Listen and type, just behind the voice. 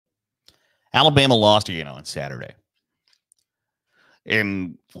Alabama lost, on Saturday.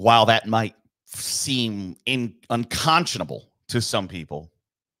 And while that might seem unconscionable to some people,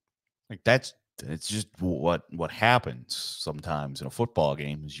 like it's just what happens sometimes in a football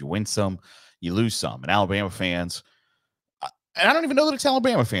game is you win some, you lose some. And Alabama fans, and I don't even know that it's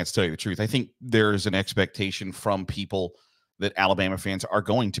Alabama fans, to tell you the truth. I think there's an expectation from people that Alabama fans are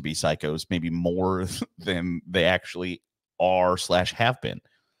going to be psychos, maybe more than they actually are / have been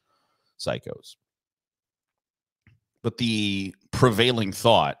psychos. But the prevailing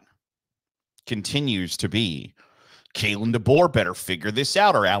thought continues to be Kalen DeBoer better figure this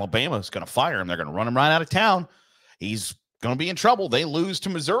out or Alabama's going to fire him. They're going to run him right out of town. He's going to be in trouble. They lose to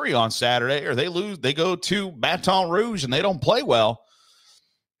Missouri on Saturday, or they go to Baton Rouge and they don't play well.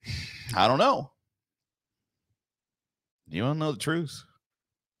 I don't know. You don't know the truth.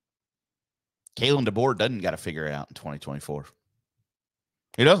 Kalen DeBoer doesn't got to figure it out in 2024.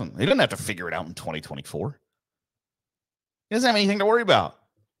 He doesn't. He doesn't have to figure it out in 2024. He doesn't have anything to worry about.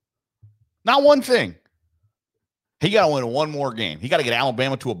 Not one thing. He got to win one more game. He got to get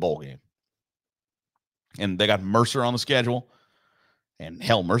Alabama to a bowl game. And they got Mercer on the schedule. And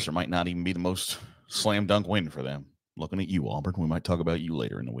hell, Mercer might not even be the most slam dunk win for them. Looking at you, Auburn. We might talk about you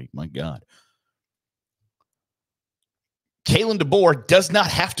later in the week. My God. Kalen DeBoer does not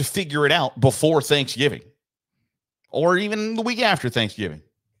have to figure it out before Thanksgiving. Or even the week after Thanksgiving.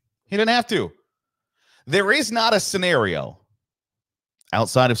 He didn't have to. There is not a scenario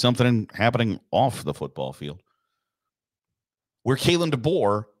outside of something happening off the football field where Kalen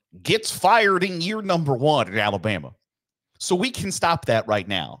DeBoer gets fired in year number 1 at Alabama. So we can stop that right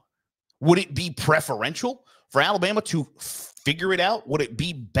now. Would it be preferential for Alabama to figure it out? Would it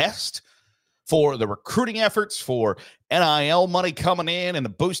be best for the recruiting efforts, for NIL money coming in and the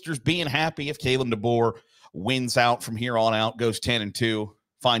boosters being happy if Kalen DeBoer wins out from here on out, goes 10-2,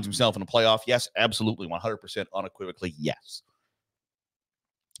 finds himself in a playoff? Yes, absolutely, 100% unequivocally, yes.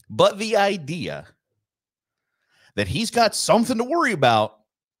 But the idea that he's got something to worry about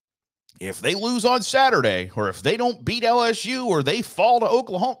if they lose on Saturday, or if they don't beat LSU, or they fall to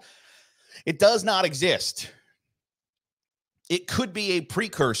Oklahoma, it does not exist. It could be a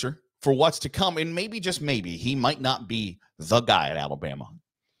precursor for what's to come, and maybe, just maybe, he might not be the guy at Alabama.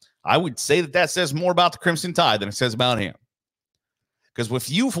 I would say that says more about the Crimson Tide than it says about him. Because if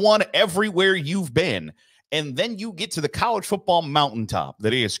you've won everywhere you've been, and then you get to the college football mountaintop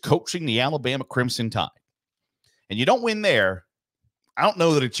that is coaching the Alabama Crimson Tide, and you don't win there, I don't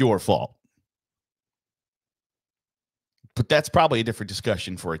know that it's your fault. But that's probably a different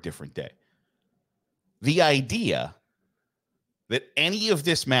discussion for a different day. The idea that any of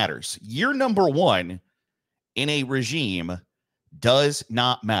this matters, year number 1 in a regime, does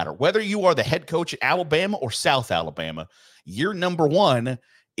not matter. Whether you are the head coach at Alabama or South Alabama, year number 1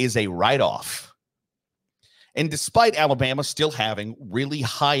 is a write-off. And despite Alabama still having really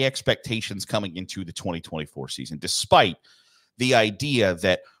high expectations coming into the 2024 season, despite the idea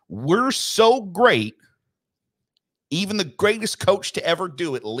that we're so great, even the greatest coach to ever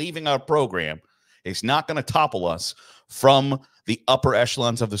do it leaving our program is not going to topple us from the upper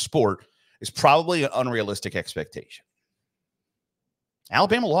echelons of the sport, is probably an unrealistic expectation.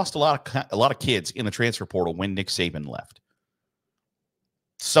 Alabama lost a lot of kids in the transfer portal when Nick Saban left.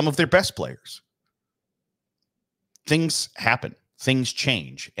 Some of their best players. Things happen. Things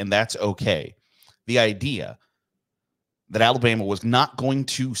change, and that's okay. The idea that Alabama was not going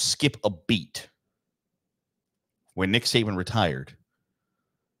to skip a beat when Nick Saban retired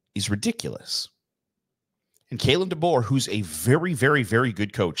is ridiculous. And Kalen DeBoer, who's a very, very, very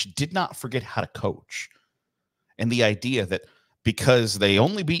good coach, did not forget how to coach. And the idea that because they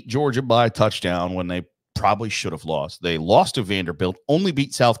only beat Georgia by a touchdown when they probably should have lost, they lost to Vanderbilt, only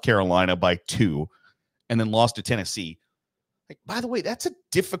beat South Carolina by 2, and then lost to Tennessee. Like, by the way, that's a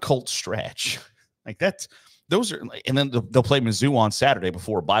difficult stretch. Like, those are, and then they'll play Mizzou on Saturday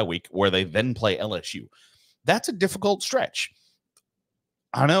before a bye week, where they then play LSU. That's a difficult stretch.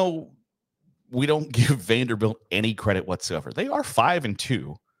 I know we don't give Vanderbilt any credit whatsoever. They are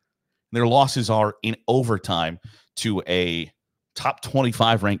 5-2. Their losses are in overtime to a top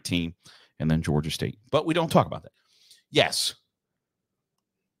 25 ranked team and then Georgia State. But we don't talk about that. Yes.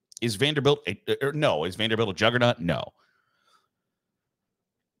 Is Vanderbilt no? Is Vanderbilt a juggernaut? No.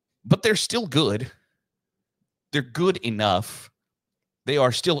 But they're still good. They're good enough. They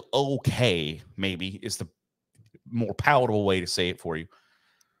are still okay, maybe, is the more palatable way to say it for you.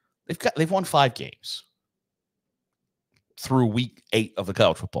 They've won 5 games through week 8 of the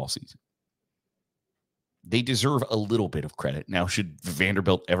college football season. They deserve a little bit of credit. Now, should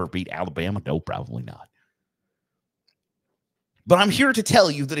Vanderbilt ever beat Alabama? No, probably not. But I'm here to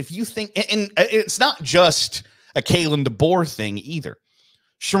tell you that if you think, and it's not just a Kalen DeBoer thing either.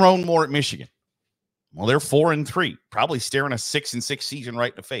 Sharon Moore at Michigan. Well, they're 4-3, probably staring a 6-6 season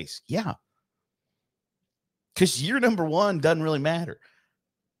right in the face. Yeah. Because year number one doesn't really matter.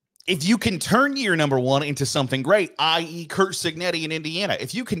 If you can turn year number one into something great, i.e. Kurt Signetti in Indiana,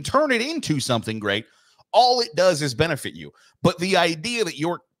 if you can turn it into something great, all it does is benefit you. But the idea that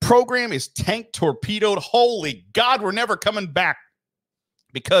your program is tank torpedoed, holy God, we're never coming back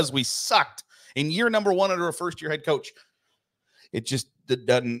because we sucked in year number one under a first-year head coach, it just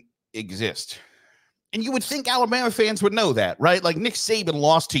doesn't exist. And you would think Alabama fans would know that, right? Like Nick Saban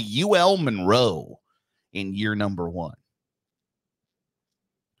lost to UL Monroe in year number one.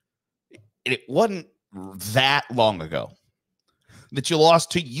 It wasn't that long ago that you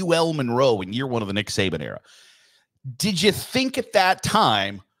lost to UL Monroe in year one of the Nick Saban era. Did you think at that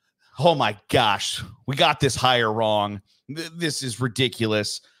time, oh my gosh, we got this hire wrong. This is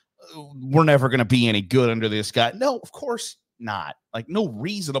ridiculous. We're never going to be any good under this guy. No, of course not. Like no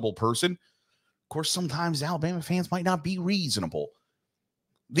reasonable person. Of course, sometimes Alabama fans might not be reasonable.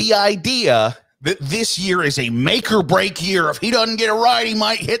 The idea that this year is a make or break year. If he doesn't get it right, he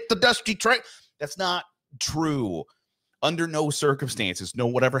might hit the dusty track. That's not true. Under no circumstances, no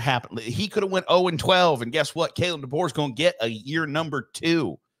whatever happened. He could have went 0-12, and guess what? Kalen DeBoer is going to get a year number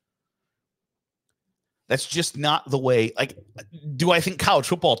 2. That's just not the way. Like, do I think college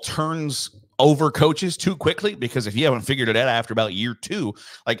football turns over coaches too quickly? Because if you haven't figured it out after about year 2,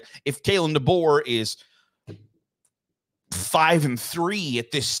 like if Kalen DeBoer is 5-3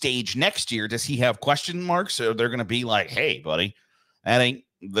 at this stage next year, does he have question marks? Or they're going to be like, hey, buddy, that ain't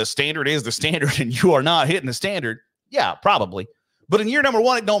the standard is the standard, and you are not hitting the standard. Yeah, probably. But in year number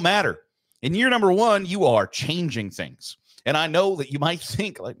 1, it don't matter. In year number 1, you are changing things. And I know that you might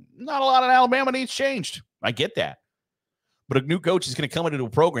think, like, not a lot of Alabama needs changed. I get that. But a new coach is going to come into a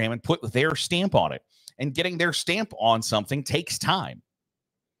program and put their stamp on it. And getting their stamp on something takes time.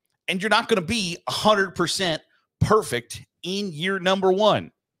 And you're not going to be 100% perfect in year number 1.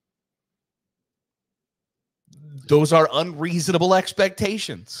 Those are unreasonable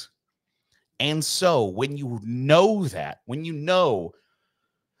expectations. And so when you know that, when you know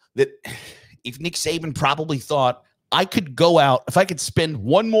that if Nick Saban probably thought, I could go out, if I could spend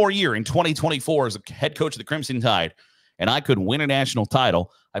one more year in 2024 as a head coach of the Crimson Tide, and I could win a national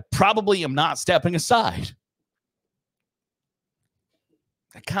title, I probably am not stepping aside.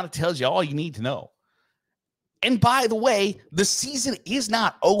 That kind of tells you all you need to know. And by the way, the season is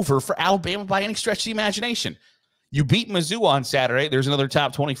not over for Alabama by any stretch of the imagination. You beat Mizzou on Saturday. There's another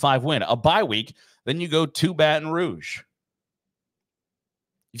top 25 win. A bye week. Then you go to Baton Rouge.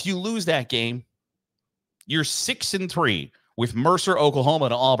 If you lose that game, you're 6-3 with Mercer, Oklahoma,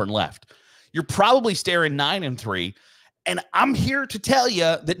 and Auburn left. You're probably staring 9-3. And I'm here to tell you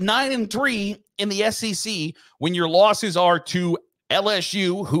that 9-3 in the SEC, when your losses are to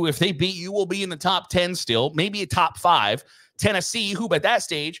LSU, who if they beat you will be in the top 10 still, maybe a top 5. Tennessee, who by that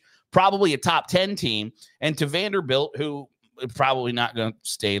stage, probably a top 10 team, and to Vanderbilt, who probably not going to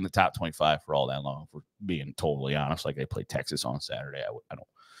stay in the top 25 for all that long, if we're being totally honest. Like they played Texas on Saturday. I don't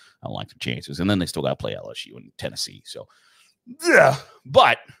like the chances. And then they still got to play LSU and Tennessee. So, yeah.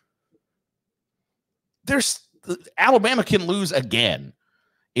 But Alabama can lose again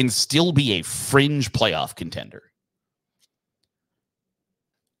and still be a fringe playoff contender.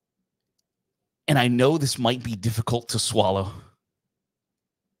 And I know this might be difficult to swallow,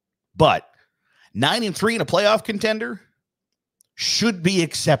 but 9-3 in a playoff contender should be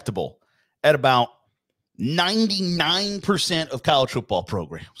acceptable at about 99% of college football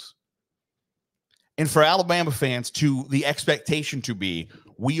programs. And for Alabama fans, the expectation to be,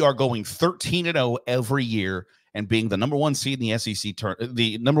 we are going 13-0 every year and being the number 1 seed in the SEC,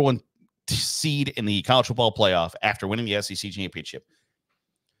 the number 1 seed in the college football playoff after winning the SEC championship.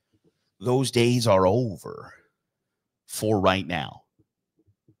 Those days are over for right now.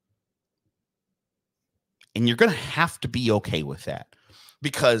 And you're going to have to be okay with that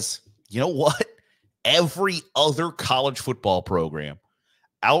because you know what? Every other college football program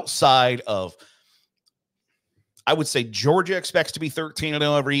outside of, I would say Georgia expects to be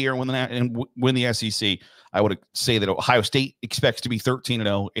 13-0 every year and win the SEC. I would say that Ohio State expects to be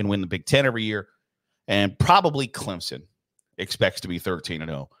 13-0 and win the Big Ten every year. And probably Clemson expects to be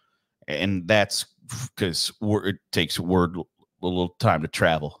 13-0. And that's because it takes a little time to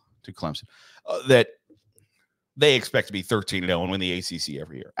travel to Clemson. That they expect to be 13-0 and win the ACC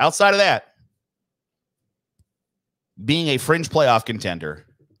every year. Outside of that, being a fringe playoff contender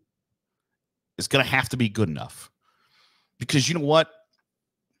is going to have to be good enough. Because you know what?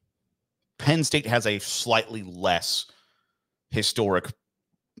 Penn State has a slightly less historic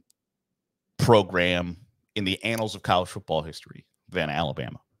program in the annals of college football history than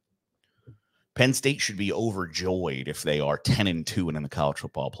Alabama. Penn State should be overjoyed if they are 10-2 and in the college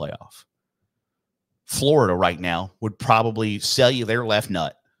football playoff. Florida right now would probably sell you their left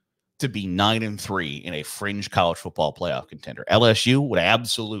nut to be 9-3 in a fringe college football playoff contender. LSU would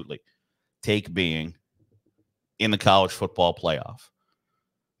absolutely take being in the college football playoff.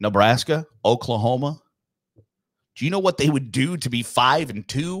 Nebraska, Oklahoma. Do you know what they would do to be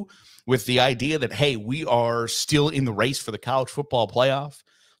 5-2 with the idea that, hey, we are still in the race for the college football playoff?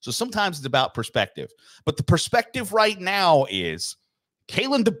 So sometimes it's about perspective. But the perspective right now is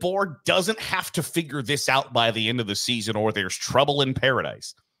Kalen DeBoer doesn't have to figure this out by the end of the season or there's trouble in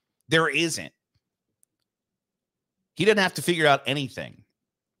paradise. There isn't. He didn't have to figure out anything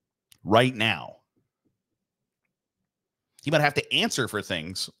right now. He might have to answer for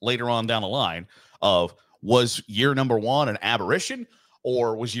things later on down the line of, was year number one an aberration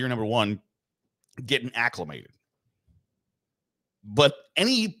or was year number one getting acclimated? But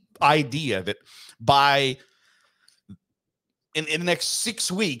any idea that by in the next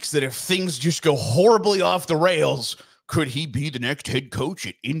 6 weeks that if things just go horribly off the rails, could he be the next head coach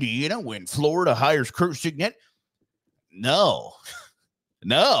at Indiana when Florida hires Kurt Signet? No.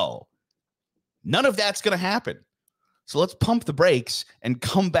 No. None of that's going to happen. So let's pump the brakes and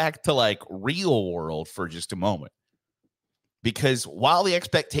come back to like real world for just a moment. Because while the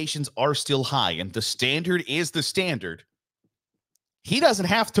expectations are still high and the standard is the standard, he doesn't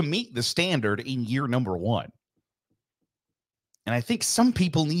have to meet the standard in year number one. And I think some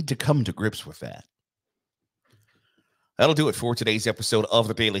people need to come to grips with that. That'll do it for today's episode of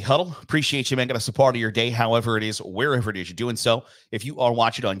the Daily Huddle. Appreciate you making us a part of your day, however it is, wherever it is you're doing so. If you are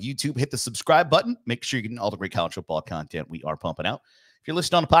watching on YouTube, hit the subscribe button. Make sure you're getting all the great college football content we are pumping out. If you're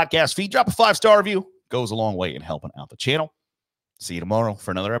listening on the podcast feed, drop a 5-star review. Goes a long way in helping out the channel. See you tomorrow for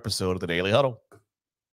another episode of the Daily Huddle.